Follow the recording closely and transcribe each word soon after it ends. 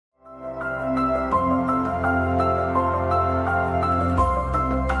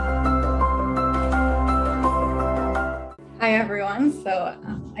Hi, everyone.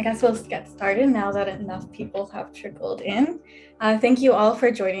 I guess we'll get started now that enough people have trickled in. Thank you all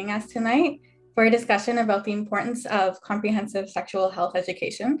for joining us tonight for a discussion about the importance of comprehensive sexual health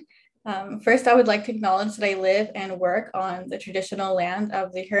education. First, I would like to acknowledge that I live and work on the traditional land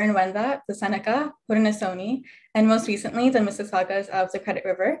of the Huron-Wendat, the Seneca, Haudenosaunee, and most recently, the Mississaugas of the Credit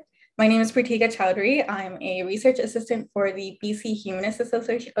River. My name is Pratika Chowdhury. I'm a research assistant for the BC Humanist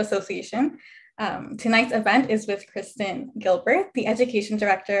Association. Tonight's event is with Kristen Gilbert, the Education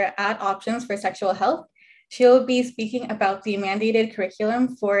Director at Options for Sexual Health. She'll be speaking about the mandated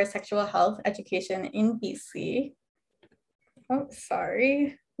curriculum for sexual health education in BC. Oh,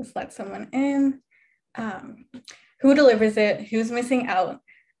 sorry, just let someone in. Who delivers it? Who's missing out?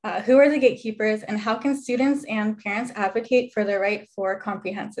 Who are the gatekeepers? And how can students and parents advocate for the right for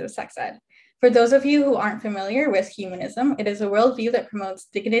comprehensive sex ed? For those of you who aren't familiar with humanism, it is a worldview that promotes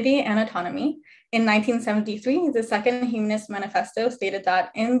dignity and autonomy. In 1973, the Second Humanist Manifesto stated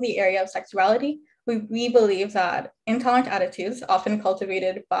that in the area of sexuality, we believe that intolerant attitudes, often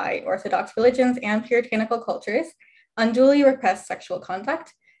cultivated by Orthodox religions and puritanical cultures, unduly repress sexual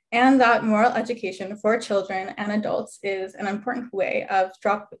conduct, and that moral education for children and adults is an important way of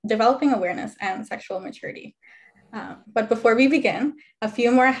developing awareness and sexual maturity. But before we begin, a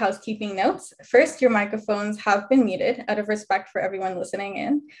few more housekeeping notes. First, your microphones have been muted out of respect for everyone listening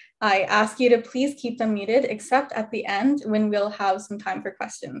in. I ask you to please keep them muted except at the end when we'll have some time for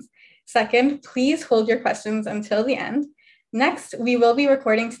questions. Second, please hold your questions until the end. Next, we will be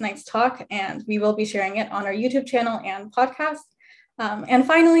recording tonight's talk and we will be sharing it on our YouTube channel and podcast. And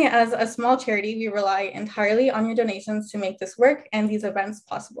finally, as a small charity, we rely entirely on your donations to make this work and these events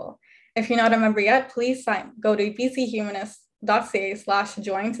possible. If you're not a member yet, please go to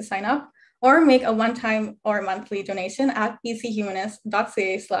bchumanist.ca/join to sign up, or make a one-time or monthly donation at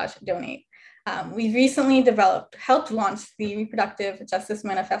bchumanist.ca/donate. We've recently helped launch the Reproductive Justice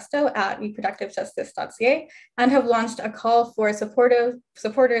Manifesto at reproductivejustice.ca and have launched a call for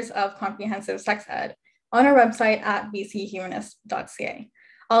supporters of comprehensive sex ed on our website at bchumanist.ca.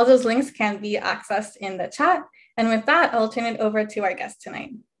 All those links can be accessed in the chat. And with that, I'll turn it over to our guest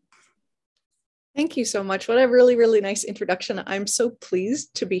tonight. Thank you so much. What a really, really nice introduction. I'm so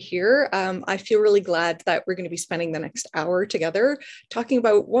pleased to be here. I feel really glad that we're going to be spending the next hour together talking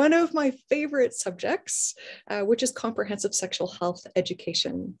about one of my favorite subjects, which is comprehensive sexual health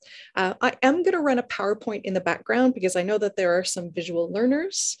education. I am going to run a PowerPoint in the background because I know that there are some visual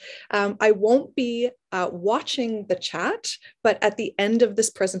learners. I won't be watching the chat, but at the end of this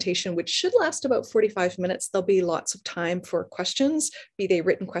presentation, which should last about 45 minutes, there'll be lots of time for questions, be they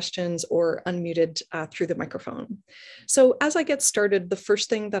written questions or unmuted through the microphone. So as I get started, the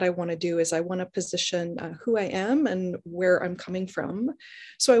first thing that I want to do is I want to position who I am and where I'm coming from.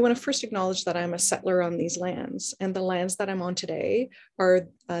 So I want to first acknowledge that I'm a settler on these lands, and the lands that I'm on today are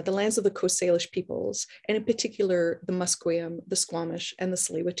the lands of the Coast Salish peoples, and in particular, the Musqueam, the Squamish, and the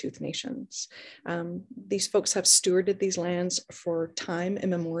Tsleil-Waututh nations. These folks have stewarded these lands for time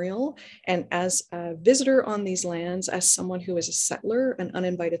immemorial, and as a visitor on these lands, as someone who is a settler, an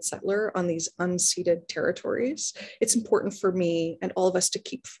uninvited settler on these unceded territories, it's important for me and all of us to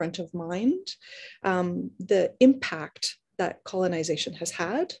keep front of mind the impact that colonization has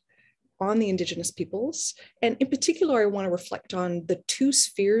had on the Indigenous peoples. And in particular, I want to reflect on the two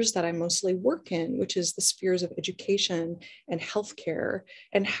spheres that I mostly work in, which is the spheres of education and healthcare,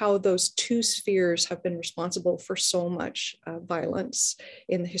 and how those two spheres have been responsible for so much violence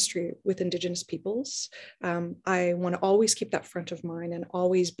in the history with Indigenous peoples. I want to always keep that front of mind and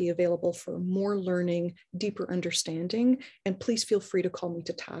always be available for more learning, deeper understanding, and please feel free to call me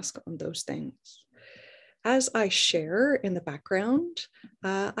to task on those things. As I share in the background,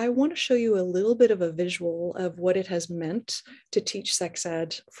 I want to show you a little bit of a visual of what it has meant to teach sex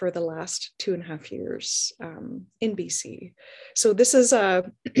ed for the last 2.5 years in BC. So this is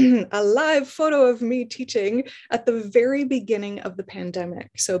a live photo of me teaching at the very beginning of the pandemic.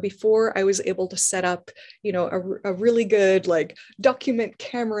 So before I was able to set up, a really good document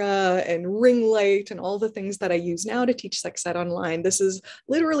camera and ring light and all the things that I use now to teach sex ed online. This is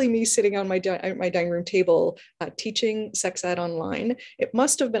literally me sitting on my dining room table teaching sex ed online. It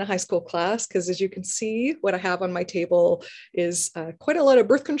must have been a high school class because, as you can see, what I have on my table is quite a lot of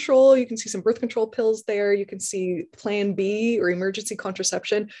birth control. You can see some birth control pills there. You can see Plan B or emergency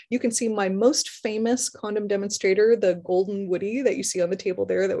contraception. You can see my most famous condom demonstrator, the golden woody that you see on the table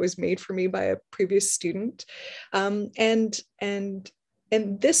there that was made for me by a previous student. And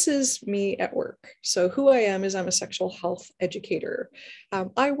And this is me at work. So who I am is I'm a sexual health educator.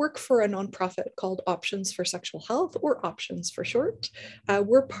 I work for a nonprofit called Options for Sexual Health, or Options for short.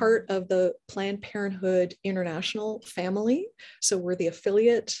 We're part of the Planned Parenthood International family. So we're the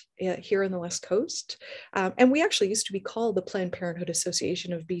affiliate here in the West Coast. And we actually used to be called the Planned Parenthood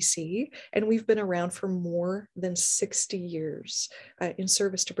Association of BC. And we've been around for more than 60 years in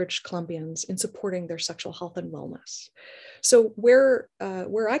service to British Columbians in supporting their sexual health and wellness. So where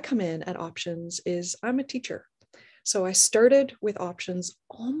I come in at Options is I'm a teacher. So I started with Options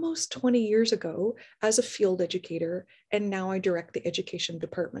almost 20 years ago as a field educator, and now I direct the education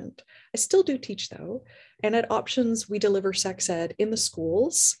department. I still do teach though, and at Options we deliver sex ed in the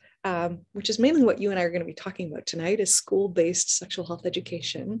schools, which is mainly what you and I are going to be talking about tonight, is school-based sexual health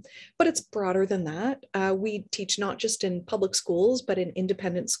education, but it's broader than that. We teach not just in public schools, but in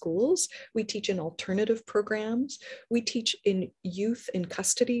independent schools. We teach in alternative programs. We teach in youth in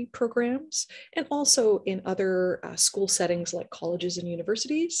custody programs, and also in other school settings like colleges and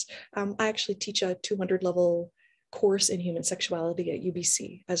universities. I actually teach a 200 level course in human sexuality at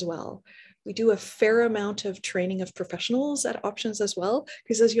UBC as well. We do a fair amount of training of professionals at Options as well,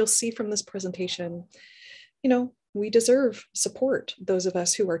 because as you'll see from this presentation, we deserve support, those of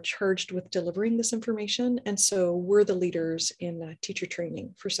us who are charged with delivering this information. And so we're the leaders in teacher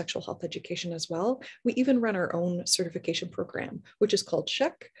training for sexual health education as well. We even run our own certification program, which is called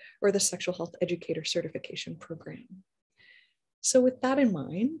SHEC, or the Sexual Health Educator Certification Program. So with that in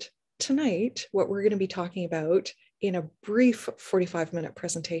mind, tonight, what we're going to be talking about in a brief 45-minute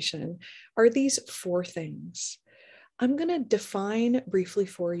presentation are these 4 things. I'm going to define briefly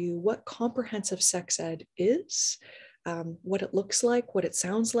for you what comprehensive sex ed is, what it looks like, what it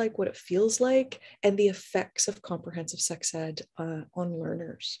sounds like, what it feels like, and the effects of comprehensive sex ed on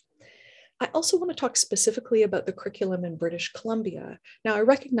learners. I also want to talk specifically about the curriculum in British Columbia. Now, I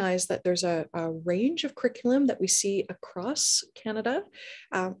recognize that there's a range of curriculum that we see across Canada.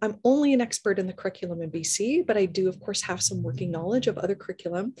 I'm only an expert in the curriculum in BC, but I do, of course, have some working knowledge of other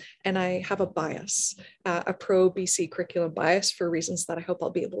curriculum, and I have a bias, a pro-BC curriculum bias for reasons that I hope I'll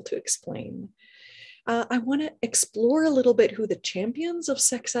be able to explain. I want to explore a little bit who the champions of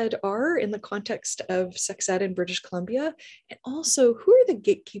sex ed are in the context of sex ed in British Columbia, and also who are the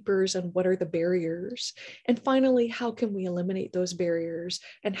gatekeepers and what are the barriers? And finally, how can we eliminate those barriers,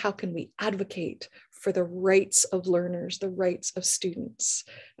 and how can we advocate for the rights of learners, the rights of students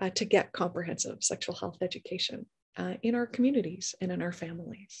to get comprehensive sexual health education in our communities and in our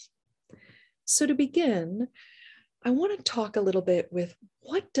families? So to begin, I want to talk a little bit with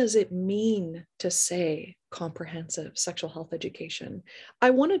what does it mean to say comprehensive sexual health education? I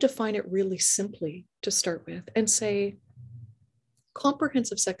want to define it really simply to start with and say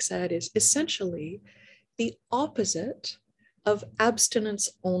comprehensive sex ed is essentially the opposite of abstinence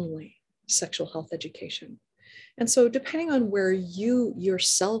only sexual health education. And so depending on where you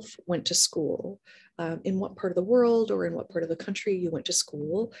yourself went to school, in what part of the world or in what part of the country you went to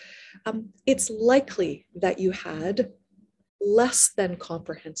school, it's likely that you had less than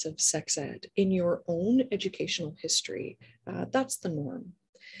comprehensive sex ed in your own educational history. That's the norm.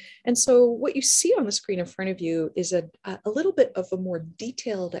 And so what you see on the screen in front of you is a little bit of a more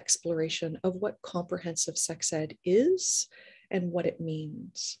detailed exploration of what comprehensive sex ed is and what it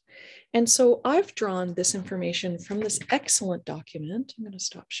means. And so I've drawn this information from this excellent document. I'm going to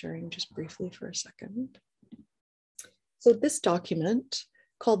stop sharing just briefly for a second. So this document,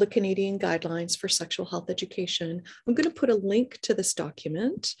 called the Canadian Guidelines for Sexual Health Education, I'm going to put a link to this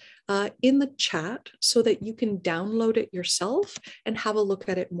document in the chat so that you can download it yourself and have a look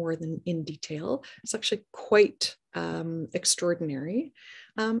at it more in detail. It's actually quite extraordinary.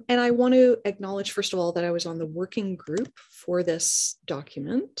 And I want to acknowledge, first of all, that I was on the working group for this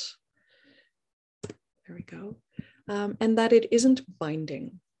document. There we go. And that it isn't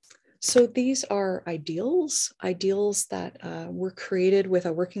binding. So these are ideals that were created with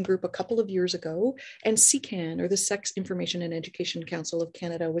a working group a couple of years ago, and SECAN, or the Sex Information and Education Council of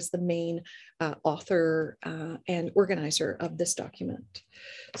Canada, was the main author and organizer of this document.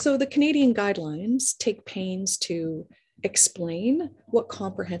 So the Canadian guidelines take pains to explain what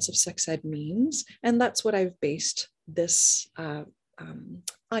comprehensive sex ed means, and that's what I've based this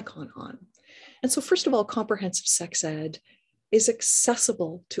icon on. And so first of all, comprehensive sex ed is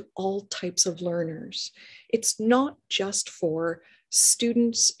accessible to all types of learners. It's not just for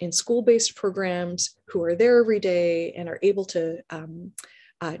students in school-based programs who are there every day and are able to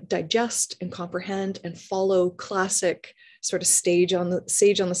digest and comprehend and follow classic sort of sage on the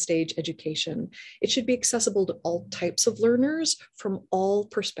stage education. It should be accessible to all types of learners from all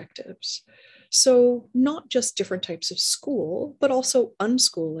perspectives. So not just different types of school, but also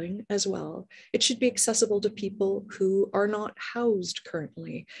unschooling as well. It should be accessible to people who are not housed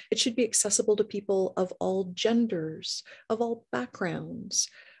currently. It should be accessible to people of all genders, of all backgrounds,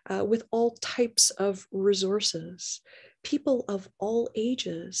 with all types of resources, people of all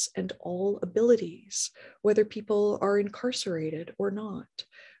ages and all abilities, whether people are incarcerated or not.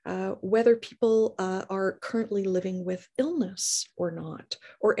 Whether people are currently living with illness or not,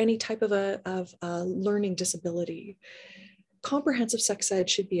 or any type of a learning disability. Comprehensive sex ed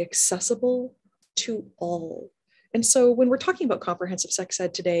should be accessible to all. And so when we're talking about comprehensive sex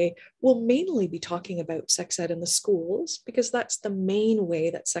ed today, we'll mainly be talking about sex ed in the schools because that's the main way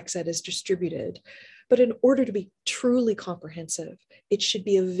that sex ed is distributed. But in order to be truly comprehensive, it should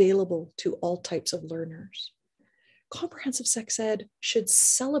be available to all types of learners. Comprehensive sex ed should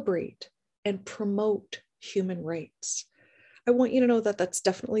celebrate and promote human rights. I want you to know that that's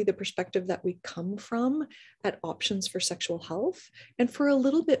definitely the perspective that we come from at Options for Sexual Health. And for a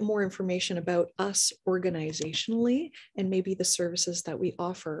little bit more information about us organizationally and maybe the services that we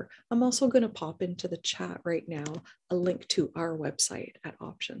offer, I'm also going to pop into the chat right now a link to our website at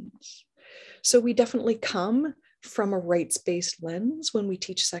Options. So we definitely come from a rights-based lens when we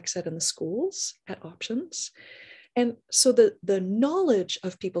teach sex ed in the schools at Options. And so the knowledge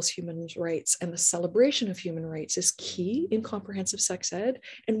of people's human rights and the celebration of human rights is key in comprehensive sex ed.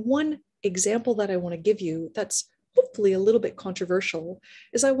 And one example that I want to give you that's hopefully a little bit controversial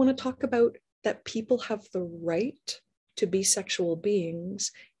is I want to talk about that people have the right to be sexual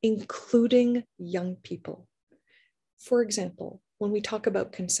beings, including young people. For example, when we talk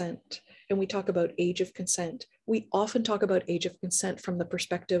about consent and we talk about age of consent, we often talk about age of consent from the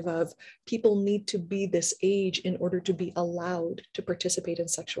perspective of people need to be this age in order to be allowed to participate in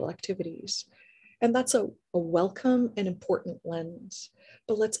sexual activities. And that's a welcome and important lens.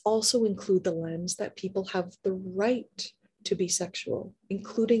 But let's also include the lens that people have the right to be sexual,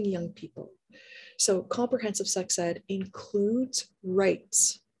 including young people. So comprehensive sex ed includes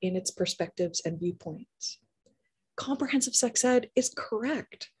rights in its perspectives and viewpoints. Comprehensive sex ed is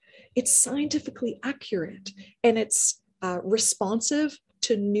correct. It's scientifically accurate and it's responsive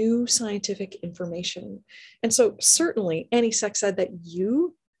to new scientific information. And so certainly any sex ed that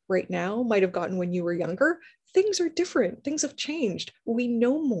you right now might have gotten when you were younger, things are different, things have changed, we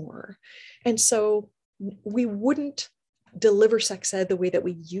know more. And so we wouldn't deliver sex ed the way that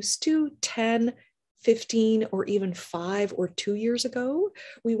we used to 10, 15, or even 5 or 2 years ago.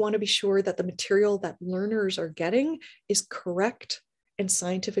 We want to be sure that the material that learners are getting is correct and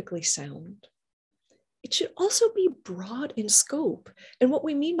scientifically sound. It should also be broad in scope. And what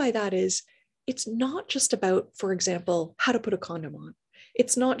we mean by that is it's not just about, for example, how to put a condom on.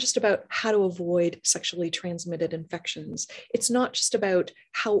 It's not just about how to avoid sexually transmitted infections. It's not just about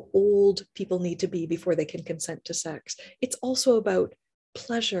how old people need to be before they can consent to sex. It's also about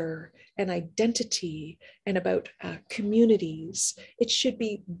pleasure and identity and about communities. It should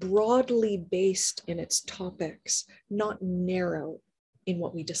be broadly based in its topics, not narrow in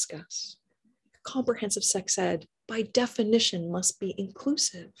what we discuss. Comprehensive sex ed, by definition, must be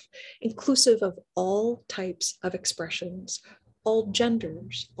inclusive of all types of expressions, all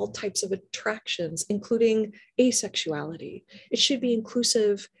genders, all types of attractions, including asexuality. It should be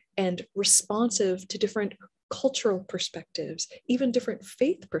inclusive and responsive to different cultural perspectives, even different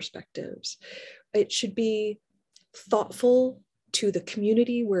faith perspectives. It should be thoughtful to the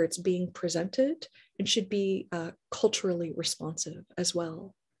community where it's being presented and should be culturally responsive as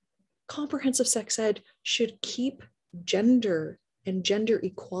well. Comprehensive sex ed should keep gender and gender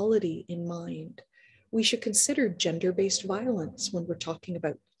equality in mind. We should consider gender-based violence when we're talking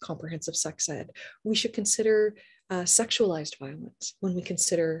about comprehensive sex ed. We should consider sexualized violence when we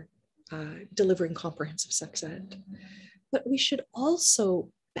consider delivering comprehensive sex ed. But we should also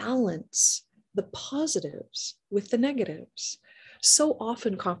balance the positives with the negatives. So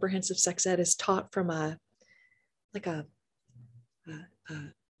often comprehensive sex ed is taught from a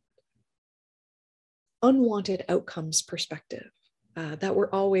unwanted outcomes perspective. That we're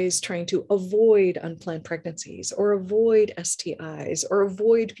always trying to avoid unplanned pregnancies or avoid STIs or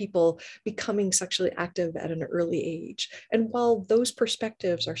avoid people becoming sexually active at an early age. And while those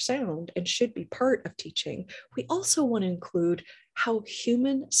perspectives are sound and should be part of teaching, we also want to include how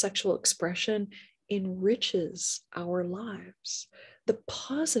human sexual expression enriches our lives. The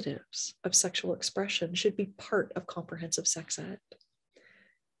positives of sexual expression should be part of comprehensive sex ed.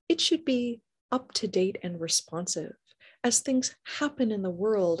 It should be up to date and responsive. As things happen in the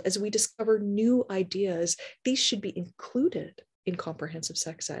world, as we discover new ideas, these should be included in comprehensive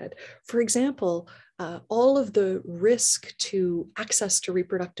sex ed. For example, all of the risk to access to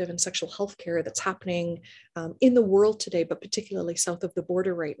reproductive and sexual health care that's happening in the world today, but particularly south of the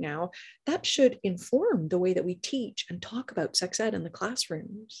border right now, that should inform the way that we teach and talk about sex ed in the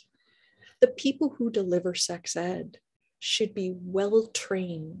classrooms. The people who deliver sex ed should be well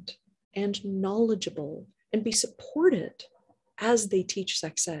trained and knowledgeable and be supported as they teach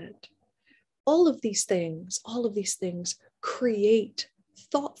sex ed. All of these things create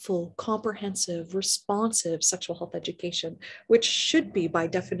thoughtful, comprehensive, responsive sexual health education, which should be, by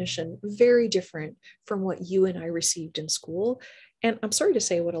definition, very different from what you and I received in school. And I'm sorry to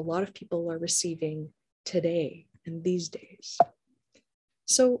say, what a lot of people are receiving today and these days.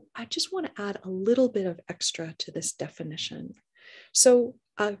 So I just want to add a little bit of extra to this definition. So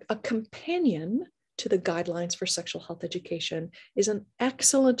a companion to the guidelines for sexual health education is an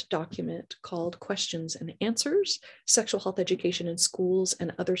excellent document called Questions and Answers, Sexual Health Education in Schools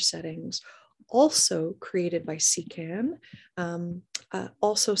and Other Settings, also created by CCAN,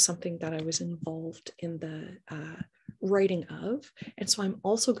 also something that I was involved in the writing of. And so I'm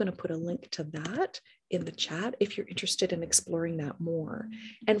also going to put a link to that in the chat if you're interested in exploring that more.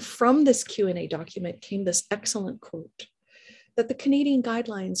 And from this Q&A document came this excellent quote, that the Canadian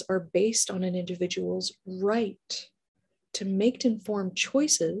guidelines are based on an individual's right to make informed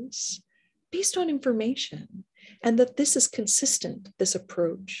choices based on information, and that this is consistent, this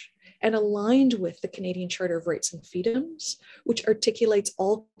approach, and aligned with the Canadian Charter of Rights and Freedoms, which articulates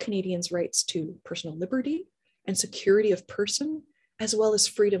all Canadians' rights to personal liberty and security of person, as well as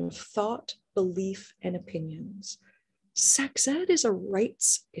freedom of thought, belief, and opinions. Sex ed is a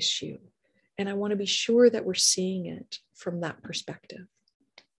rights issue, and I want to be sure that we're seeing it from that perspective.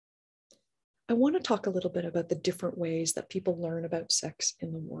 I want to talk a little bit about the different ways that people learn about sex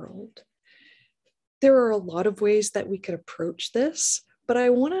in the world. There are a lot of ways that we could approach this, but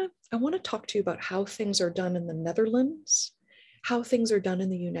I want to talk to you about how things are done in the Netherlands, how things are done in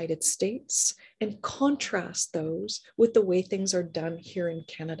the United States, and contrast those with the way things are done here in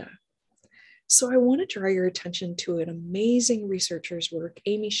Canada. So I want to draw your attention to an amazing researcher's work,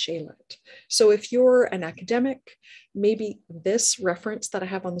 Amy Shaylett. So if you're an academic, maybe this reference that I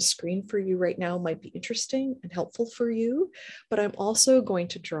have on the screen for you right now might be interesting and helpful for you, but I'm also going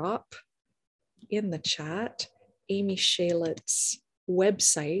to drop in the chat Amy Shaylett's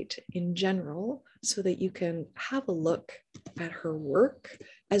website in general so that you can have a look at her work,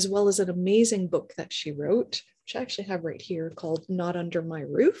 as well as an amazing book that she wrote, which I actually have right here, called Not Under My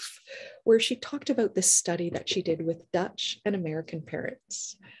Roof, where she talked about this study that she did with Dutch and American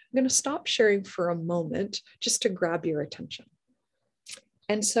parents. I'm going to stop sharing for a moment just to grab your attention.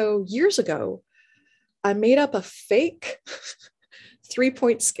 And so years ago, I made up a fake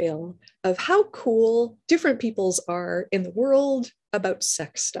 3-point scale of how cool different peoples are in the world about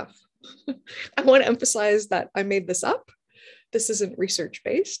sex stuff. I want to emphasize that I made this up. This isn't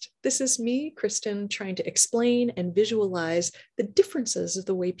research-based. This is me, Kristen, trying to explain and visualize the differences of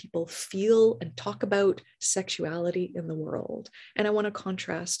the way people feel and talk about sexuality in the world. And I want to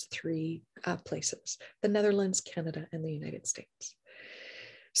contrast 3 places: the Netherlands, Canada, and the United States.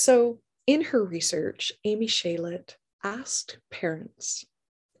 So in her research, Amy Shaylett asked parents,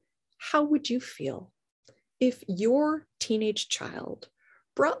 how would you feel if your teenage child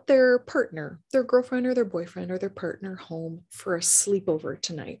brought their partner, their girlfriend or their boyfriend or their partner home for a sleepover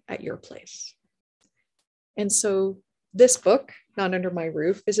tonight at your place? And so this book, Not Under My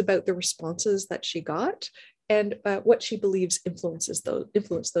Roof, is about the responses that she got and what she believes influenced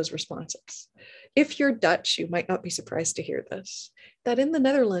those responses. If you're Dutch, you might not be surprised to hear this, that in the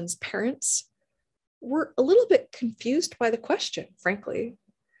Netherlands, parents were a little bit confused by the question, frankly.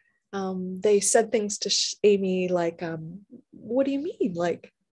 They said things to Amy like, what do you mean?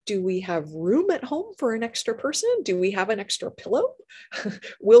 Like, do we have room at home for an extra person? Do we have an extra pillow?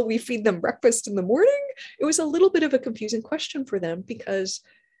 Will we feed them breakfast in the morning? It was a little bit of a confusing question for them, because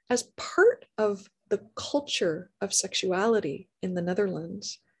as part of the culture of sexuality in the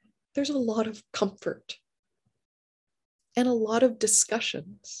Netherlands, there's a lot of comfort and a lot of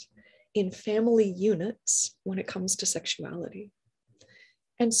discussions in family units when it comes to sexuality.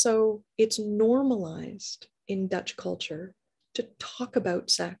 And so it's normalized in Dutch culture to talk about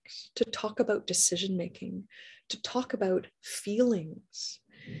sex, to talk about decision-making, to talk about feelings.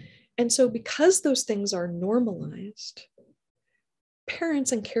 And so because those things are normalized,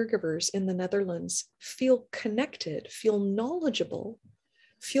 parents and caregivers in the Netherlands feel connected, feel knowledgeable,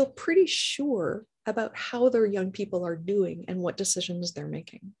 feel pretty sure about how their young people are doing and what decisions they're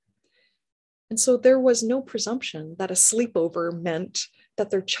making. And so there was no presumption that a sleepover meant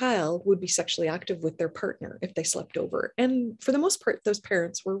that their child would be sexually active with their partner if they slept over. And for the most part, those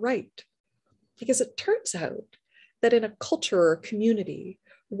parents were right. Because it turns out that in a culture or a community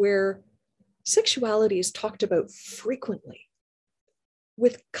where sexuality is talked about frequently,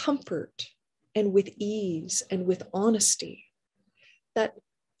 with comfort and with ease and with honesty, that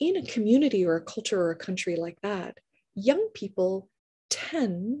in a community or a culture or a country like that, young people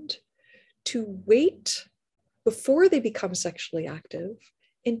tend to wait before they become sexually active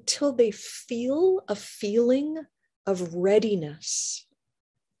until they feel a feeling of readiness.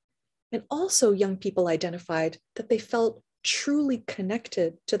 And also young people identified that they felt truly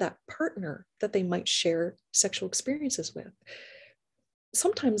connected to that partner that they might share sexual experiences with.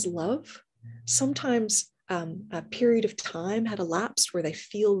 Sometimes love, sometimes a period of time had elapsed where they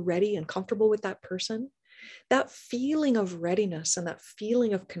feel ready and comfortable with that person. That feeling of readiness and that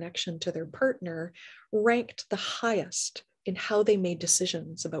feeling of connection to their partner ranked the highest in how they made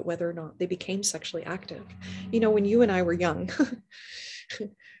decisions about whether or not they became sexually active. You know, when you and I were young,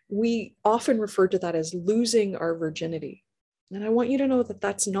 we often referred to that as losing our virginity. And I want you to know that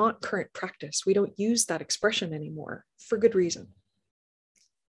that's not current practice. We don't use that expression anymore for good reason.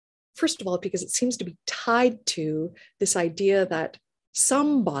 First of all, because it seems to be tied to this idea that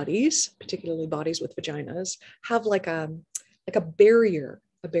some bodies, particularly bodies with vaginas, have like a barrier.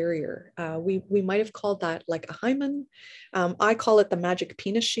 We might have called that like a hymen. I call it the magic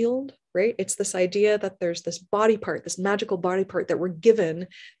penis shield, right? It's this idea that there's this body part, this magical body part that we're given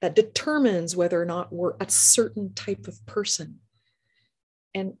that determines whether or not we're a certain type of person.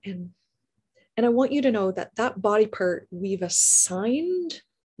 And I want you to know that that body part, we've assigned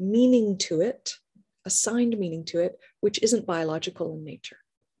meaning to it, which isn't biological in nature.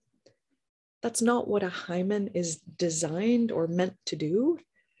 That's not what a hymen is designed or meant to do.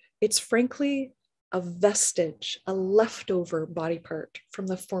 It's frankly a vestige, a leftover body part from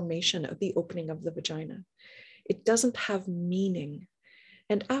the formation of the opening of the vagina. It doesn't have meaning.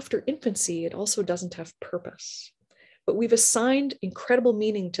 And after infancy, it also doesn't have purpose. But we've assigned incredible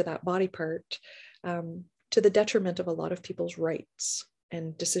meaning to that body part to the detriment of a lot of people's rights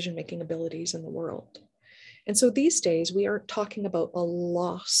and decision-making abilities in the world. And so these days, we aren't talking about a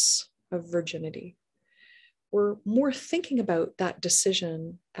loss of virginity. We're more thinking about that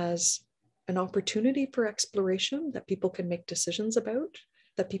decision as an opportunity for exploration that people can make decisions about,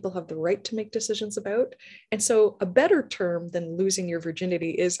 that people have the right to make decisions about. And so a better term than losing your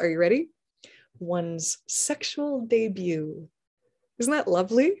virginity is, are you ready? One's sexual debut. Isn't that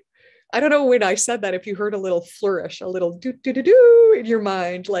lovely? I don't know when I said that, if you heard a little flourish, a little do in your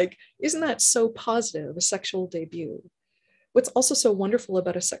mind, like, isn't that so positive, a sexual debut? What's also so wonderful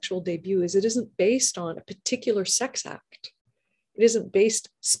about a sexual debut is it isn't based on a particular sex act. It isn't based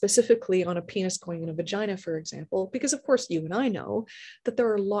specifically on a penis going in a vagina, for example, because of course you and I know that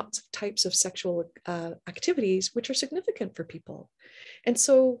there are lots of types of sexual activities which are significant for people. And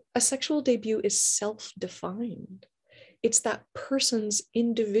so a sexual debut is self-defined. It's that person's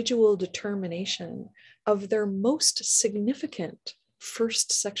individual determination of their most significant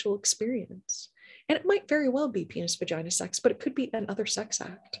first sexual experience. And it might very well be penis vagina sex, but it could be another sex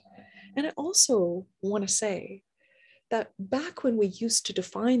act. And I also want to say that back when we used to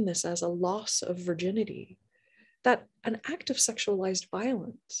define this as a loss of virginity, that an act of sexualized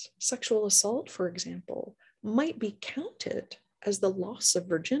violence, sexual assault, for example, might be counted as the loss of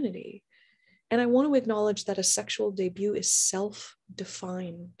virginity. And I want to acknowledge that a sexual debut is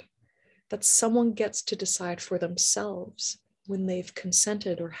self-defined, that someone gets to decide for themselves when they've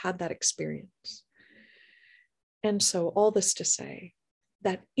consented or had that experience. And so all this to say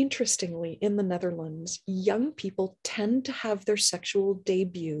that interestingly, in the Netherlands, young people tend to have their sexual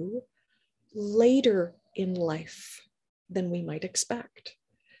debut later in life than we might expect.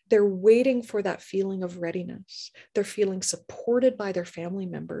 They're waiting for that feeling of readiness. They're feeling supported by their family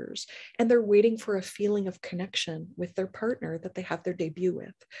members, and they're waiting for a feeling of connection with their partner that they have their debut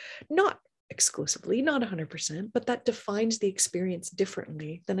with. Not exclusively, not 100%, but that defines the experience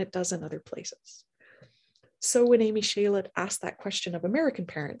differently than it does in other places. So when Amy Shalit asked that question of American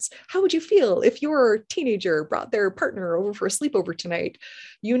parents, how would you feel if your teenager brought their partner over for a sleepover tonight?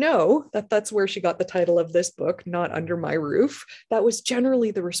 You know that that's where she got the title of this book, Not Under My Roof. That was generally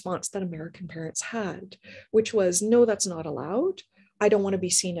the response that American parents had, which was, no, that's not allowed. I don't want to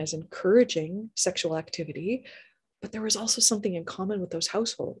be seen as encouraging sexual activity. But there was also something in common with those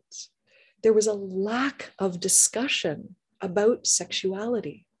households. There was a lack of discussion about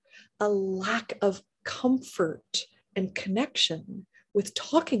sexuality, a lack of comfort and connection with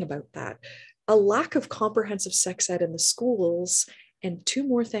talking about that, a lack of comprehensive sex ed in the schools, and two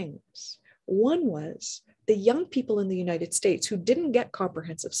more things. One was the young people in the United States who didn't get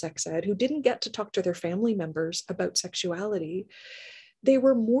comprehensive sex ed, who didn't get to talk to their family members about sexuality. They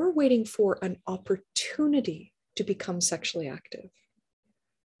were more waiting for an opportunity to become sexually active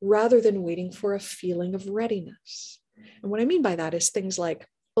rather than waiting for a feeling of readiness. And what I mean by that is things like,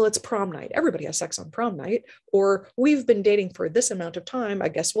 well, it's prom night. Everybody has sex on prom night. Or we've been dating for this amount of time. I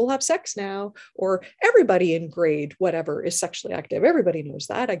guess we'll have sex now. Or everybody in grade, whatever, is sexually active. Everybody knows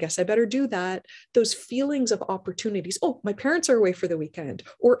that. I guess I better do that. Those feelings of opportunities. Oh, my parents are away for the weekend.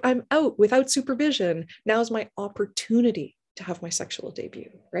 Or I'm out without supervision. Now's my opportunity to have my sexual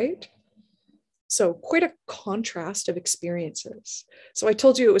debut, right? So quite a contrast of experiences. So I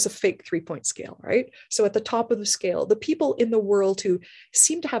told you it was a fake 3-point scale, right? So at the top of the scale, the people in the world who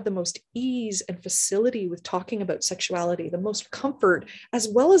seem to have the most ease and facility with talking about sexuality, the most comfort, as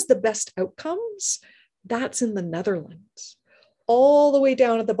well as the best outcomes, that's in the Netherlands. All the way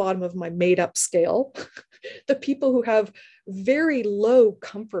down at the bottom of my made up scale, the people who have very low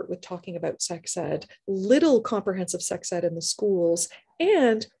comfort with talking about sex ed, little comprehensive sex ed in the schools,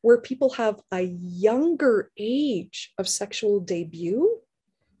 and where people have a younger age of sexual debut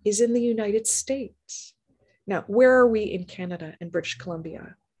is in the United States. Now, where are we in Canada and British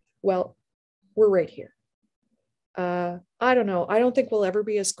Columbia? Well, we're right here. I don't know. I don't think we'll ever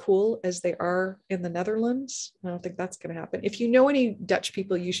be as cool as they are in the Netherlands. I don't think that's going to happen. If you know any Dutch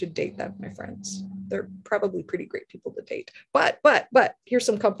people, you should date them, my friends. They're probably pretty great people to date. But here's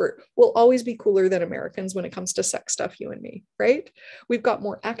some comfort. We'll always be cooler than Americans when it comes to sex stuff, you and me, right? We've got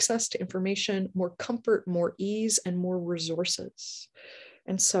more access to information, more comfort, more ease, and more resources.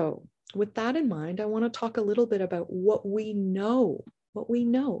 And so with that in mind, I want to talk a little bit about what we know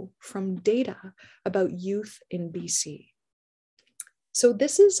from data about youth in BC. So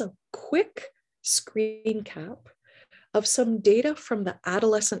this is a quick screen cap of some data from the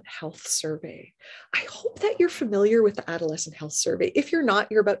Adolescent Health Survey. I hope that you're familiar with the Adolescent Health Survey. If you're not,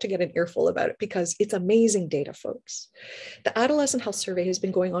 you're about to get an earful about it because it's amazing data, folks. The Adolescent Health Survey has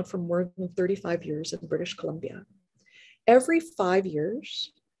been going on for more than 35 years in British Columbia. Every 5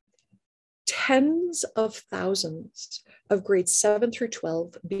 years, tens of thousands of grades 7 through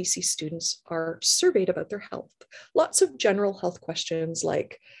 12 BC students are surveyed about their health. Lots of general health questions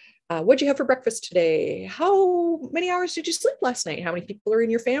like, what'd you have for breakfast today? How many hours did you sleep last night? How many people are in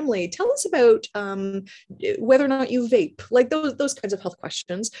your family? Tell us about whether or not you vape, like those kinds of health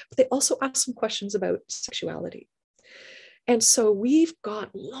questions. But they also ask some questions about sexuality. And so we've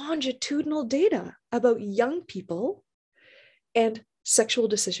got longitudinal data about young people and sexual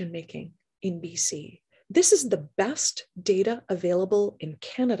decision-making in BC. This is the best data available in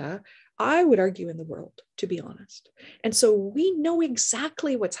Canada, I would argue in the world, to be honest. And so we know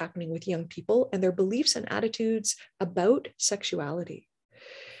exactly what's happening with young people and their beliefs and attitudes about sexuality.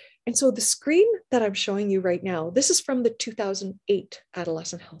 And so the screen that I'm showing you right now, this is from the 2008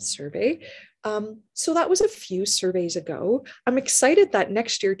 Adolescent Health Survey. So that was a few surveys ago. I'm excited that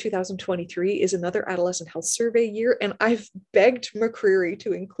next year, 2023, is another Adolescent Health Survey year. And I've begged McCreary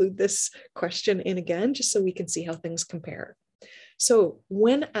to include this question in again, just so we can see how things compare. So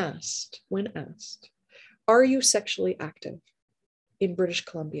when asked, are you sexually active in British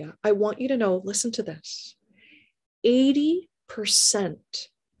Columbia? I want you to know, listen to this, 80%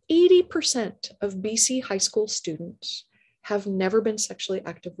 of BC high school students have never been sexually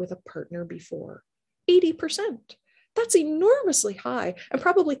active with a partner before. 80%. That's enormously high and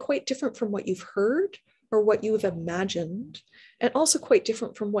probably quite different from what you've heard or what you've imagined, and also quite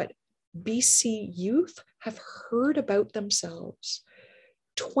different from what BC youth have heard about themselves.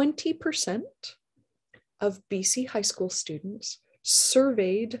 20% of BC high school students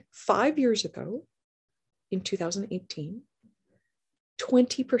surveyed 5 years ago in 2018,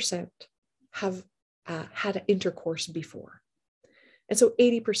 20% have had intercourse before. And so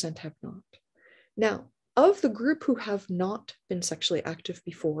 80% have not. Now, of the group who have not been sexually active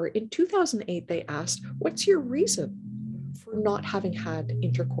before, in 2008, they asked, what's your reason for not having had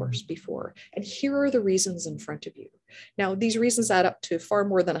intercourse before? And here are the reasons in front of you. Now, these reasons add up to far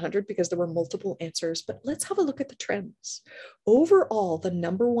more than 100 because there were multiple answers, but let's have a look at the trends. Overall, the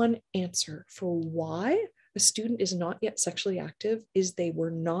number one answer for why a student is not yet sexually active is they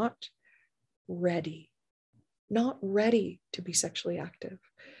were not ready to be sexually active,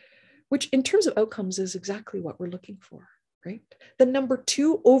 which in terms of outcomes is exactly what we're looking for, right? The number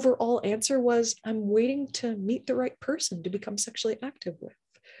two overall answer was, I'm waiting to meet the right person to become sexually active with.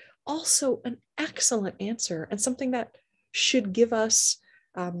 Also an excellent answer and something that should give us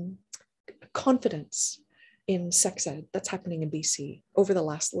confidence in sex ed that's happening in BC over the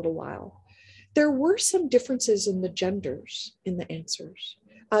last little while. There were some differences in the genders in the answers.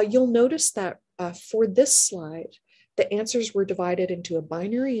 You'll notice that for this slide, the answers were divided into a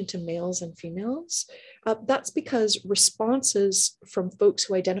binary, into males and females. That's because responses from folks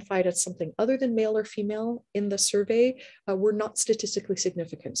who identified as something other than male or female in the survey were not statistically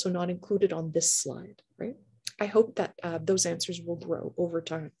significant, so not included on this slide, right? I hope that those answers will grow over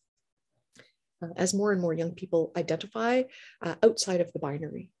time as more and more young people identify outside of the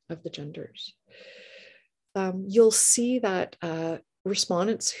binary of the genders. You'll see that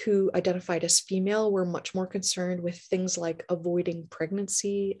respondents who identified as female were much more concerned with things like avoiding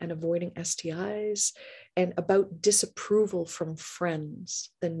pregnancy and avoiding STIs and about disapproval from friends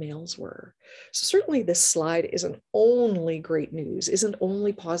than males were. So certainly this slide isn't only great news, isn't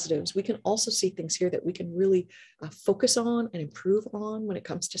only positives. We can also see things here that we can really focus on and improve on when it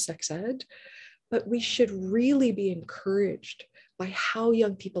comes to sex ed. But we should really be encouraged by how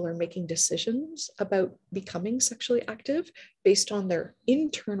young people are making decisions about becoming sexually active based on their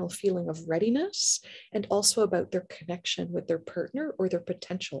internal feeling of readiness and also about their connection with their partner or their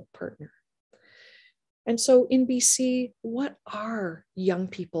potential partner. And so in BC, what are young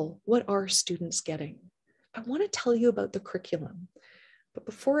people, what are students getting? I want to tell you about the curriculum. But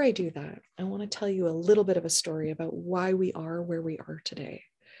before I do that, I want to tell you a little bit of a story about why we are where we are today.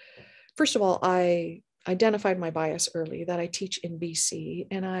 First of all, I identified my bias early that I teach in BC.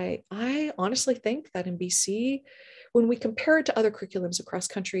 And I honestly think that in BC, when we compare it to other curriculums across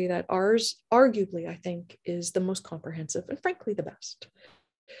country, that ours arguably, I think, is the most comprehensive and frankly, the best.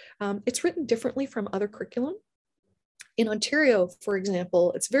 It's written differently from other curriculum. In Ontario, for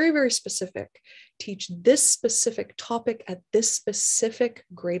example, it's very, very specific. Teach this specific topic at this specific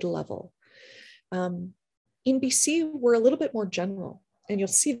grade level. In BC, we're a little bit more general. And you'll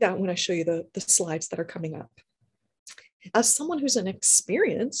see that when I show you the slides that are coming up. As someone who's an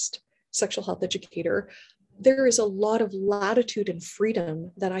experienced sexual health educator, there is a lot of latitude and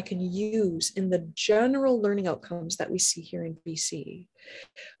freedom that I can use in the general learning outcomes that we see here in BC.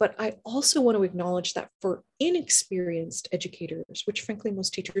 But I also want to acknowledge that for inexperienced educators, which frankly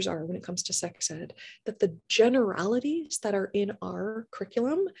most teachers are when it comes to sex ed, that the generalities that are in our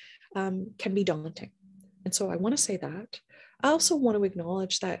curriculum can be daunting. And so I want to say that. I also want to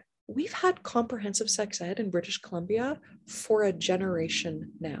acknowledge that we've had comprehensive sex ed in British Columbia for a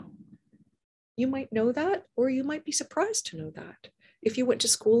generation now. You might know that, or you might be surprised to know that. If you went to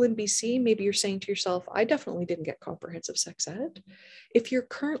school in BC, maybe you're saying to yourself, I definitely didn't get comprehensive sex ed. If you're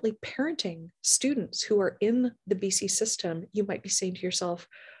currently parenting students who are in the BC system, you might be saying to yourself,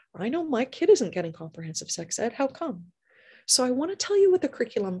 I know my kid isn't getting comprehensive sex ed. How come? So I want to tell you what the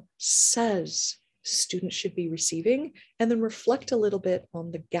curriculum says students should be receiving, and then reflect a little bit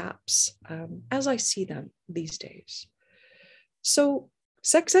on the gaps as I see them these days. So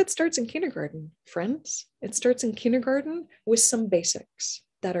sex ed starts in kindergarten, friends. It starts in kindergarten with some basics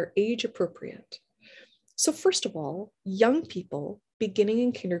that are age appropriate. So first of all, young people beginning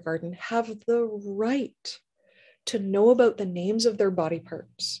in kindergarten have the right to know about the names of their body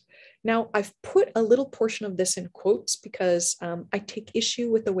parts. Now, I've put a little portion of this in quotes because I take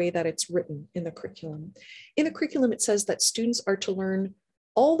issue with the way that it's written in the curriculum. In the curriculum, it says that students are to learn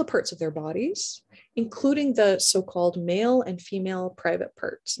all the parts of their bodies, including the so-called male and female private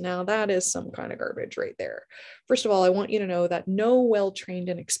parts. Now, that is some kind of garbage right there. First of all, I want you to know that no well-trained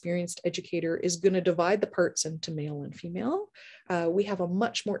and experienced educator is going to divide the parts into male and female. We have a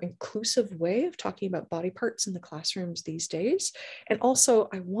much more inclusive way of talking about body parts in the classrooms these days. And also,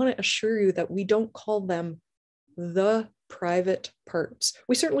 I want to assure you that we don't call them the private parts.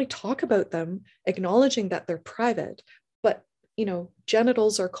 We certainly talk about them, acknowledging that they're private, but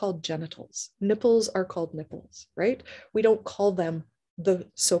genitals are called genitals. Nipples are called nipples, right? We don't call them the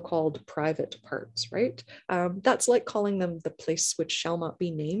so-called private parts, right? That's like calling them the place which shall not be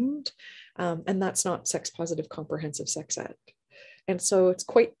named. And that's not sex positive comprehensive sex ed. And so it's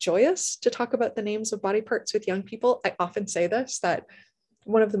quite joyous to talk about the names of body parts with young people. I often say this, that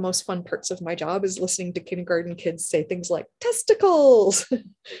one of the most fun parts of my job is listening to kindergarten kids say things like testicles.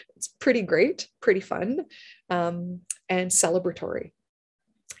 It's pretty great, pretty fun, and celebratory.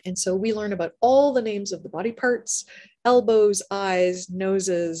 And so we learn about all the names of the body parts: elbows, eyes,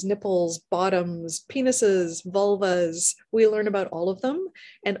 noses, nipples, bottoms, penises, vulvas. We learn about all of them,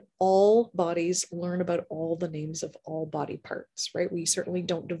 and all bodies learn about all the names of all body parts, right? We certainly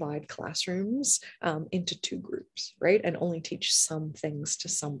don't divide classrooms into two groups, right? And only teach some things to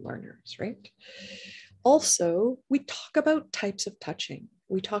some learners, right? Also, we talk about types of touching.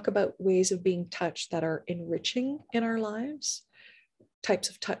 We talk about ways of being touched that are enriching in our lives, types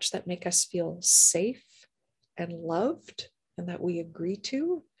of touch that make us feel safe and loved and that we agree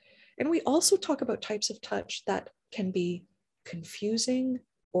to. And we also talk about types of touch that can be confusing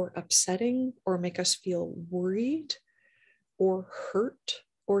or upsetting or make us feel worried or hurt,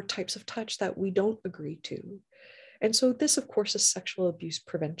 or types of touch that we don't agree to. And so this, of course, is sexual abuse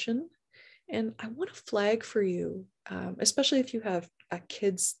prevention. And I want to flag for you, especially if you have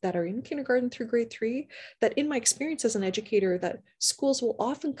kids that are in kindergarten through grade 3, that in my experience as an educator, that schools will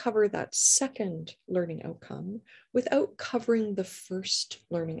often cover that second learning outcome without covering the first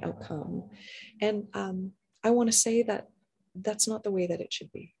learning outcome. And I want to say that that's not the way that it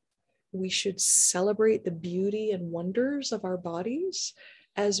should be. We should celebrate the beauty and wonders of our bodies,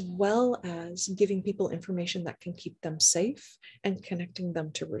 as well as giving people information that can keep them safe and connecting them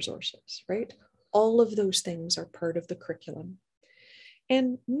to resources, right? All of those things are part of the curriculum.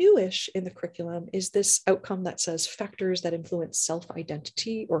 And newish in the curriculum is this outcome that says factors that influence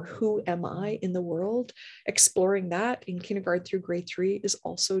self-identity, or who am I in the world. Exploring that in kindergarten through grade 3 is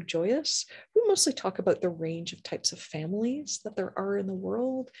also joyous. We mostly talk about the range of types of families that there are in the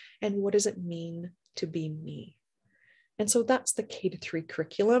world and what does it mean to be me. And so that's the K-3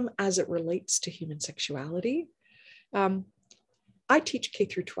 curriculum as it relates to human sexuality. I teach K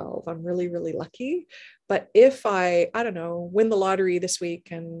through 12. I'm really, really lucky. But if I don't know, win the lottery this week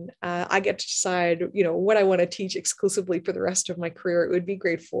and I get to decide, what I want to teach exclusively for the rest of my career, it would be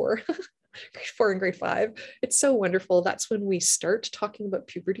grade 4, grade 4 and grade 5. It's so wonderful. That's when we start talking about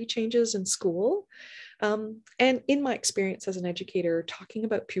puberty changes in school. And in my experience as an educator, talking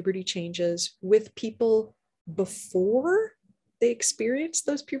about puberty changes with people before they experience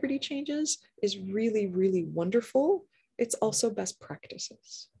those puberty changes is really, really wonderful. It's also best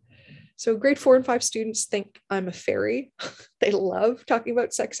practices. So grade 4 and 5 students think I'm a fairy. They love talking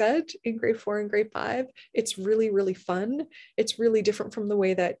about sex ed in grade 4 and grade 5. It's really, really fun. It's really different from the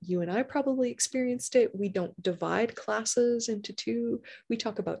way that you and I probably experienced it. We don't divide classes into 2. We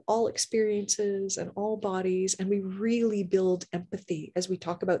talk about all experiences and all bodies, and we really build empathy as we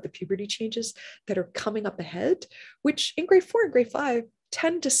talk about the puberty changes that are coming up ahead, which in grade 4 and grade 5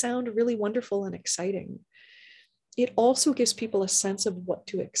 tend to sound really wonderful and exciting. It also gives people a sense of what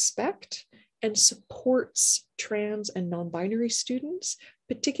to expect and supports trans and non-binary students,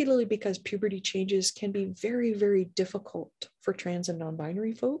 particularly because puberty changes can be very, very difficult for trans and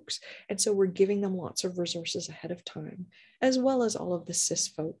non-binary folks. And so we're giving them lots of resources ahead of time, as well as all of the cis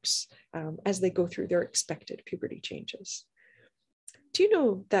folks as they go through their expected puberty changes. Do you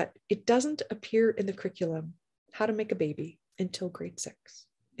know that it doesn't appear in the curriculum how to make a baby until grade 6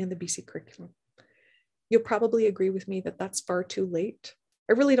 in the BC curriculum? You'll probably agree with me that that's far too late.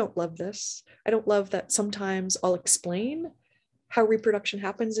 I really don't love this. I don't love that sometimes I'll explain how reproduction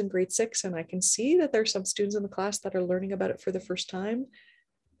happens in grade 6, and I can see that there are some students in the class that are learning about it for the first time.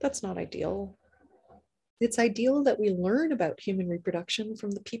 That's not ideal. It's ideal that we learn about human reproduction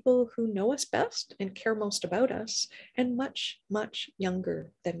from the people who know us best and care most about us, and much, much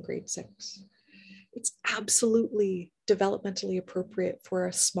younger than grade 6. It's absolutely developmentally appropriate for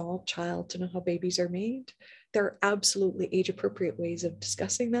a small child to know how babies are made. There are absolutely age-appropriate ways of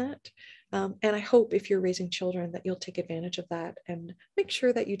discussing that. And I hope if you're raising children that you'll take advantage of that and make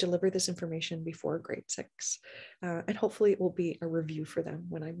sure that you deliver this information before grade 6. And hopefully it will be a review for them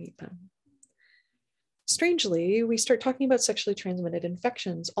when I meet them. Strangely, we start talking about sexually transmitted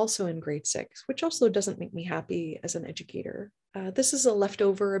infections also in grade 6, which also doesn't make me happy as an educator. This is a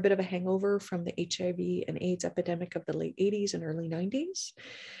leftover, a bit of a hangover from the HIV and AIDS epidemic of the late 80s and early 90s.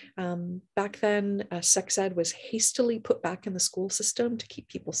 Back then, sex ed was hastily put back in the school system to keep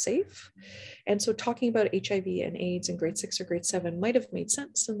people safe. And so talking about HIV and AIDS in grade 6 or grade 7 might have made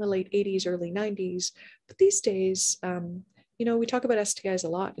sense in the late 80s, early 90s. But these days, we talk about STIs a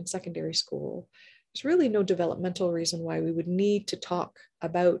lot in secondary school. There's really no developmental reason why we would need to talk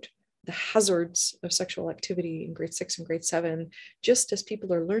about the hazards of sexual activity in grade 6 and grade 7, just as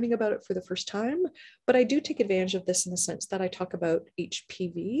people are learning about it for the first time. But I do take advantage of this in the sense that I talk about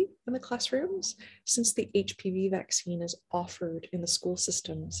HPV in the classrooms, since the HPV vaccine is offered in the school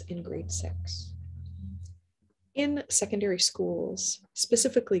systems in grade 6. In secondary schools,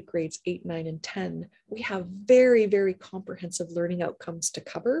 specifically grades 8, 9, and 10, we have very, very comprehensive learning outcomes to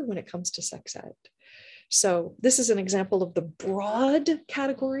cover when it comes to sex ed. So this is an example of the broad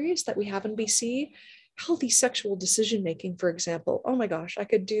categories that we have in BC. Healthy sexual decision-making, for example. Oh my gosh, I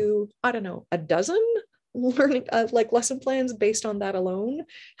could do, a dozen learning lesson plans based on that alone.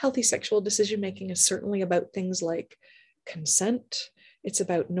 Healthy sexual decision-making is certainly about things like consent. It's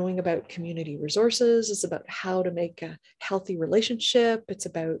about knowing about community resources. It's about how to make a healthy relationship. It's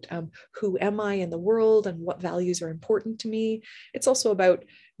about who am I in the world and what values are important to me. It's also about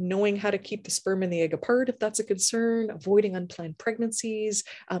knowing how to keep the sperm and the egg apart if that's a concern, avoiding unplanned pregnancies,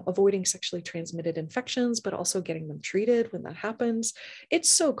 avoiding sexually transmitted infections, but also getting them treated when that happens. It's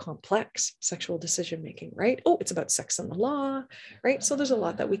so complex, sexual decision making, right? Oh, it's about sex and the law, right? So there's a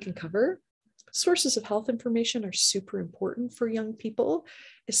lot that we can cover. Sources of health information are super important for young people,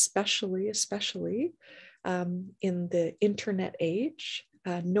 especially in the internet age,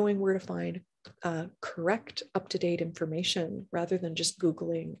 knowing where to find correct, up-to-date information rather than just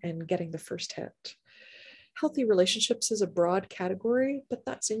Googling and getting the first hit. Healthy relationships is a broad category, but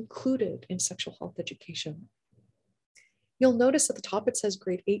that's included in sexual health education. You'll notice at the top it says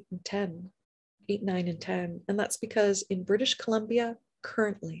grade 8 and 10, 8, 9, and 10, and that's because in British Columbia,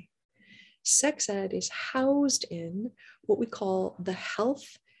 currently, sex ed is housed in what we call the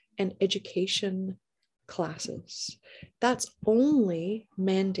health and education classes. That's only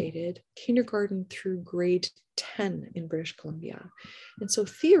mandated kindergarten through grade 10 in British Columbia. And so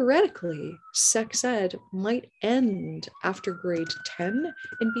theoretically, sex ed might end after grade 10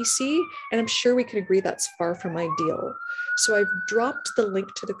 in BC, and I'm sure we can agree that's far from ideal. So I've dropped the link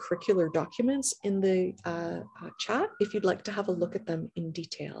to the curricular documents in the chat if you'd like to have a look at them in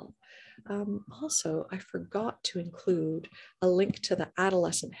detail. Also, I forgot to include a link to the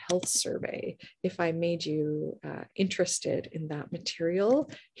Adolescent Health Survey. If I made you interested in that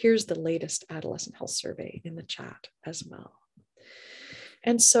material, here's the latest Adolescent Health Survey in the chat as well.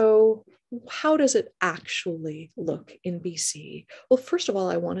 And so how does it actually look in BC? Well, first of all,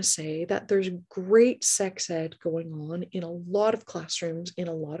 I want to say that there's great sex ed going on in a lot of classrooms in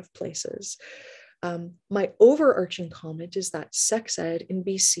a lot of places. My overarching comment is that sex ed in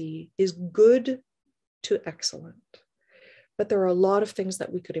BC is good to excellent, but there are a lot of things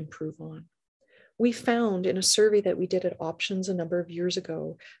that we could improve on. We found in a survey that we did at Options a number of years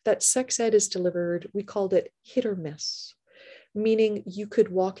ago that sex ed is delivered, we called it hit or miss, meaning you could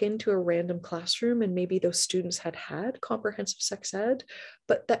walk into a random classroom and maybe those students had comprehensive sex ed,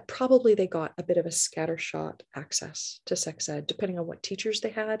 but that probably they got a bit of a scattershot access to sex ed, depending on what teachers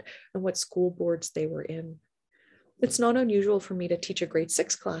they had and what school boards they were in. It's not unusual for me to teach a grade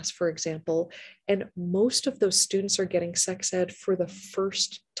 6 class, for example, and most of those students are getting sex ed for the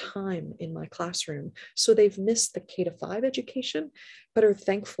first time in my classroom. So they've missed the K-5 education, but are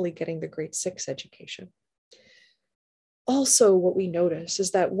thankfully getting the grade 6 education. Also, what we notice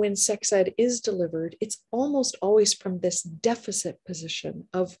is that when sex ed is delivered, it's almost always from this deficit position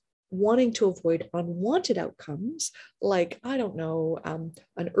of wanting to avoid unwanted outcomes, like, I don't know,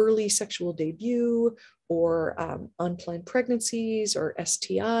 an early sexual debut or unplanned pregnancies or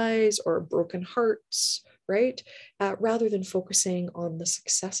STIs or broken hearts, right? Rather than focusing on the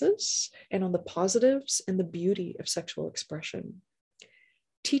successes and on the positives and the beauty of sexual expression.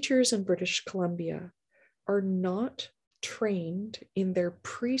 Teachers in British Columbia are not trained in their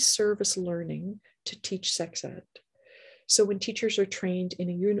pre-service learning to teach sex ed. So when teachers are trained in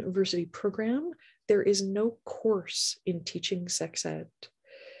a university program, there is no course in teaching sex ed.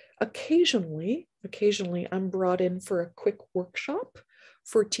 Occasionally, I'm brought in for a quick workshop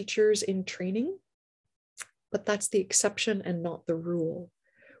for teachers in training, but that's the exception and not the rule.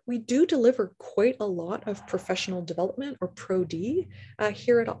 We do deliver quite a lot of professional development or Pro-D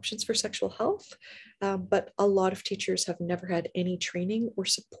here at Options for Sexual Health, but a lot of teachers have never had any training or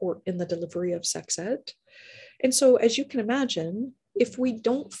support in the delivery of sex ed. And so, as you can imagine, if we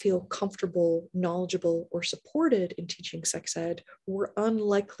don't feel comfortable, knowledgeable, or supported in teaching sex ed, we're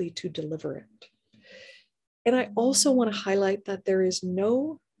unlikely to deliver it. And I also want to highlight that there is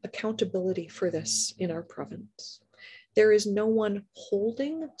no accountability for this in our province. There is no one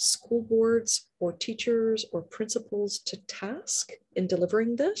holding school boards or teachers or principals to task in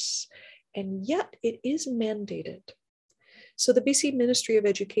delivering this, and yet it is mandated. So the BC Ministry of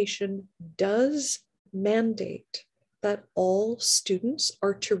Education does mandate that all students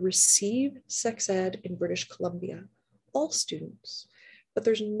are to receive sex ed in British Columbia, all students, but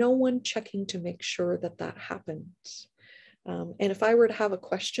there's no one checking to make sure that that happens. And if I were to have a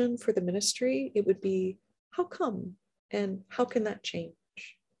question for the ministry, it would be, how come? And how can that change?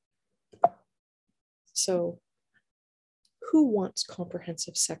 So who wants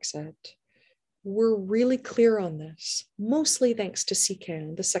comprehensive sex ed? We're really clear on this, mostly thanks to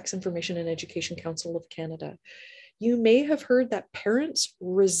SECAN, the Sex Information and Education Council of Canada. You may have heard that parents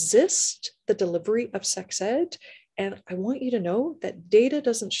resist the delivery of sex ed, and I want you to know that data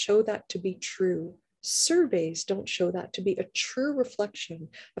doesn't show that to be true. Surveys don't show that to be a true reflection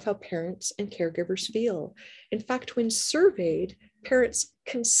of how parents and caregivers feel. In fact, when surveyed, parents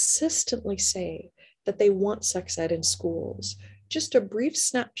consistently say that they want sex ed in schools. Just a brief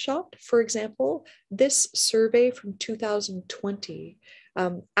snapshot, for example, this survey from 2020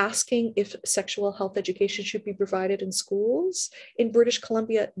 asking if sexual health education should be provided in schools. In British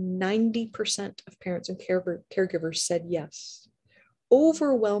Columbia, 90% of parents and caregivers said yes.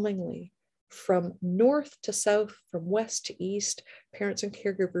 Overwhelmingly, from north to south, from west to east, parents and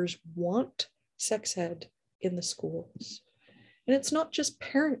caregivers want sex ed in the schools. And it's not just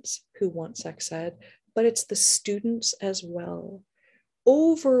parents who want sex ed, but it's the students as well.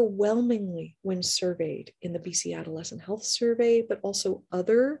 Overwhelmingly, when surveyed in the BC Adolescent Health Survey, but also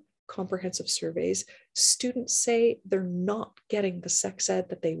other comprehensive surveys, students say they're not getting the sex ed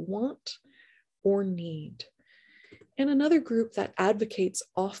that they want or need. And another group that advocates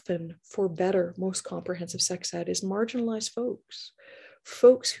often for better, most comprehensive sex ed is marginalized folks.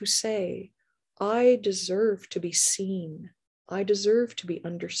 Folks who say, I deserve to be seen. I deserve to be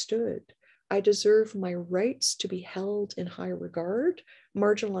understood. I deserve my rights to be held in high regard.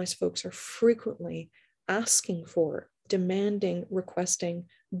 Marginalized folks are frequently asking for, demanding, requesting,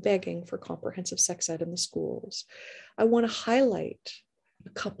 begging for comprehensive sex ed in the schools. I want to highlight a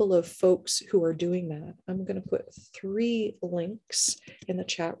couple of folks who are doing that. I'm going to put 3 links in the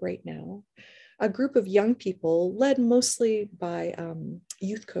chat right now. A group of young people, led mostly by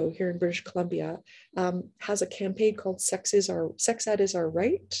YouthCo here in British Columbia, has a campaign called Sex Ed is Our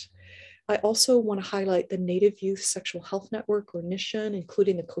Right. I also want to highlight the Native Youth Sexual Health Network, or NISHN,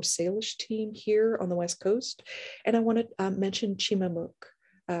 including the Coast Salish team here on the West Coast. And I want to mention Chimamuk,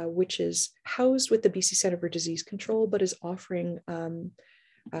 which is housed with the BC Centre for Disease Control, but is offering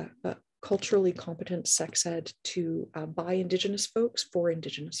culturally competent sex ed to by Indigenous folks for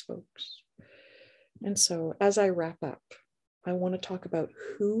Indigenous folks. And so as I wrap up, I want to talk about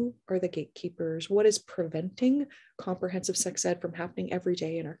who are the gatekeepers, what is preventing comprehensive sex ed from happening every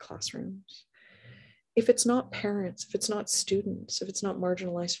day in our classrooms. If it's not parents, if it's not students, if it's not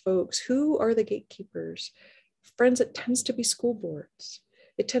marginalized folks, who are the gatekeepers? Friends, it tends to be school boards.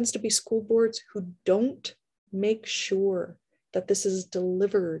 It tends to be school boards who don't make sure that this is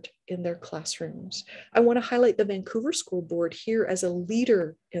delivered in their classrooms. I want to highlight the Vancouver School Board here as a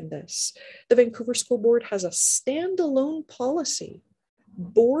leader in this. The Vancouver School Board has a standalone policy,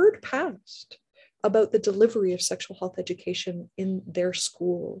 board passed, about the delivery of sexual health education in their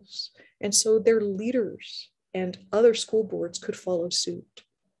schools. And so their leaders and other school boards could follow suit.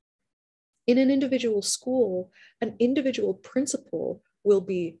 In an individual school, an individual principal will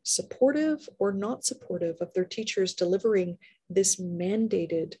be supportive or not supportive of their teachers delivering this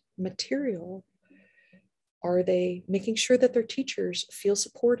mandated material. Are they making sure that their teachers feel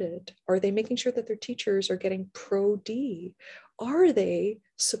supported? Are they making sure that their teachers are getting Pro-D? Are they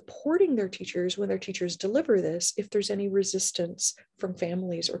supporting their teachers when their teachers deliver this if there's any resistance from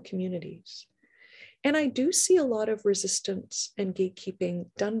families or communities? And I do see a lot of resistance and gatekeeping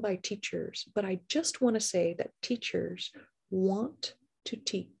done by teachers, but I just want to say that teachers want to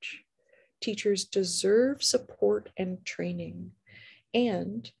teach. Teachers deserve support and training,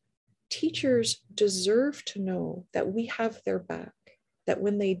 and teachers deserve to know that we have their back, that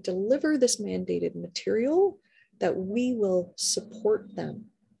when they deliver this mandated material, that we will support them,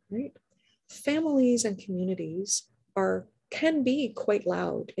 right? Families and communities can be quite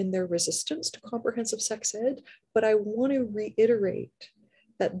loud in their resistance to comprehensive sex ed, but I want to reiterate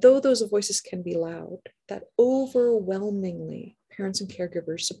that though those voices can be loud, that overwhelmingly parents and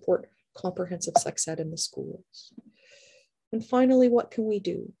caregivers support comprehensive sex ed in the schools. And finally, what can we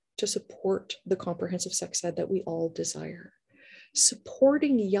do to support the comprehensive sex ed that we all desire?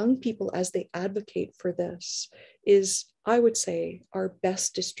 Supporting young people as they advocate for this is, I would say, our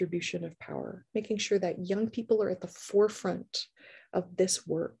best distribution of power, making sure that young people are at the forefront of this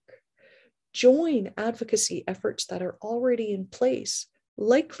work. Join advocacy efforts that are already in place,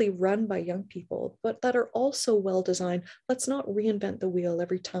 likely run by young people, but that are also well designed. Let's not reinvent the wheel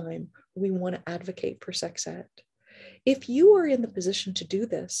every time we want to advocate for sex ed. If you are in the position to do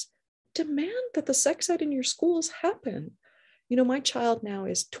this, demand that the sex ed in your schools happen. You know, my child now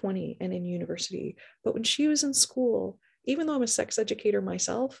is 20 and in university, but when she was in school, even though I'm a sex educator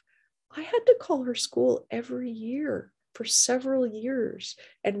myself, I had to call her school every year for several years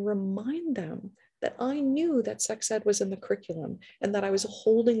and remind them that I knew that sex ed was in the curriculum and that I was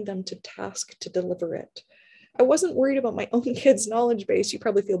holding them to task to deliver it. I wasn't worried about my own kid's knowledge base. You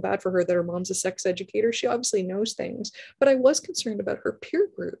probably feel bad for her that her mom's a sex educator. She obviously knows things, but I was concerned about her peer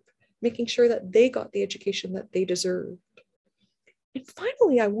group, making sure that they got the education that they deserved. And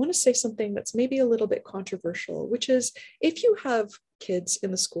finally, I want to say something that's maybe a little bit controversial, which is if you have kids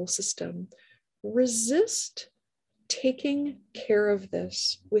in the school system, resist taking care of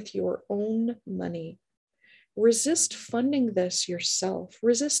this with your own money. Resist funding this yourself.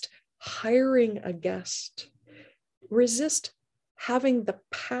 Resist hiring a guest. Resist having the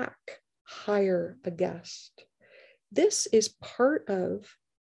PAC hire a guest. This is part of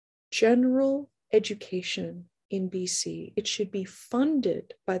general education in BC. It should be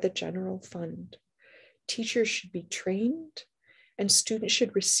funded by the general fund. Teachers should be trained and students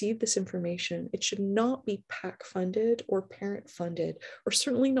should receive this information. It should not be PAC funded or parent funded, or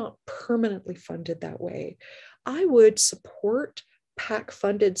certainly not permanently funded that way. I would support PAC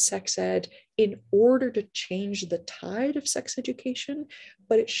funded sex ed in order to change the tide of sex education,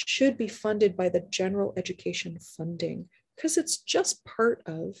 but it should be funded by the general education funding because it's just part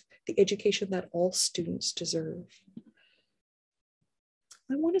of the education that all students deserve.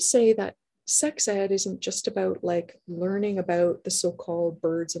 I want to say that sex ed isn't just about like learning about the so-called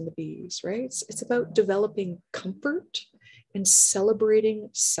birds and the bees, right? It's about developing comfort and celebrating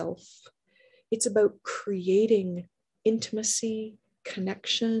self. It's about creating intimacy,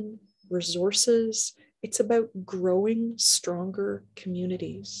 connection, resources. It's about growing stronger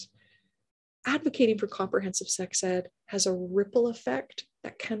communities. Advocating for comprehensive sex ed has a ripple effect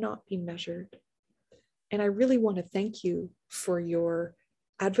that cannot be measured. And I really want to thank you for your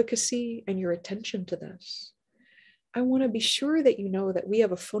advocacy and your attention to this. I want to be sure that you know that we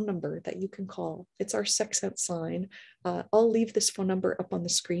have a phone number that you can call. It's our Sex Ed sign. I'll leave this phone number up on the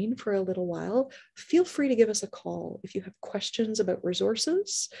screen for a little while. Feel free to give us a call if you have questions about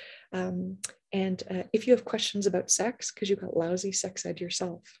resources and if you have questions about sex because you've got lousy sex ed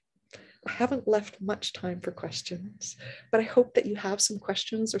yourself. I haven't left much time for questions, but I hope that you have some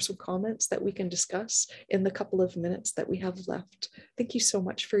questions or some comments that we can discuss in the couple of minutes that we have left. Thank you so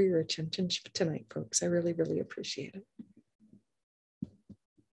much for your attention tonight, folks. I really, really appreciate it.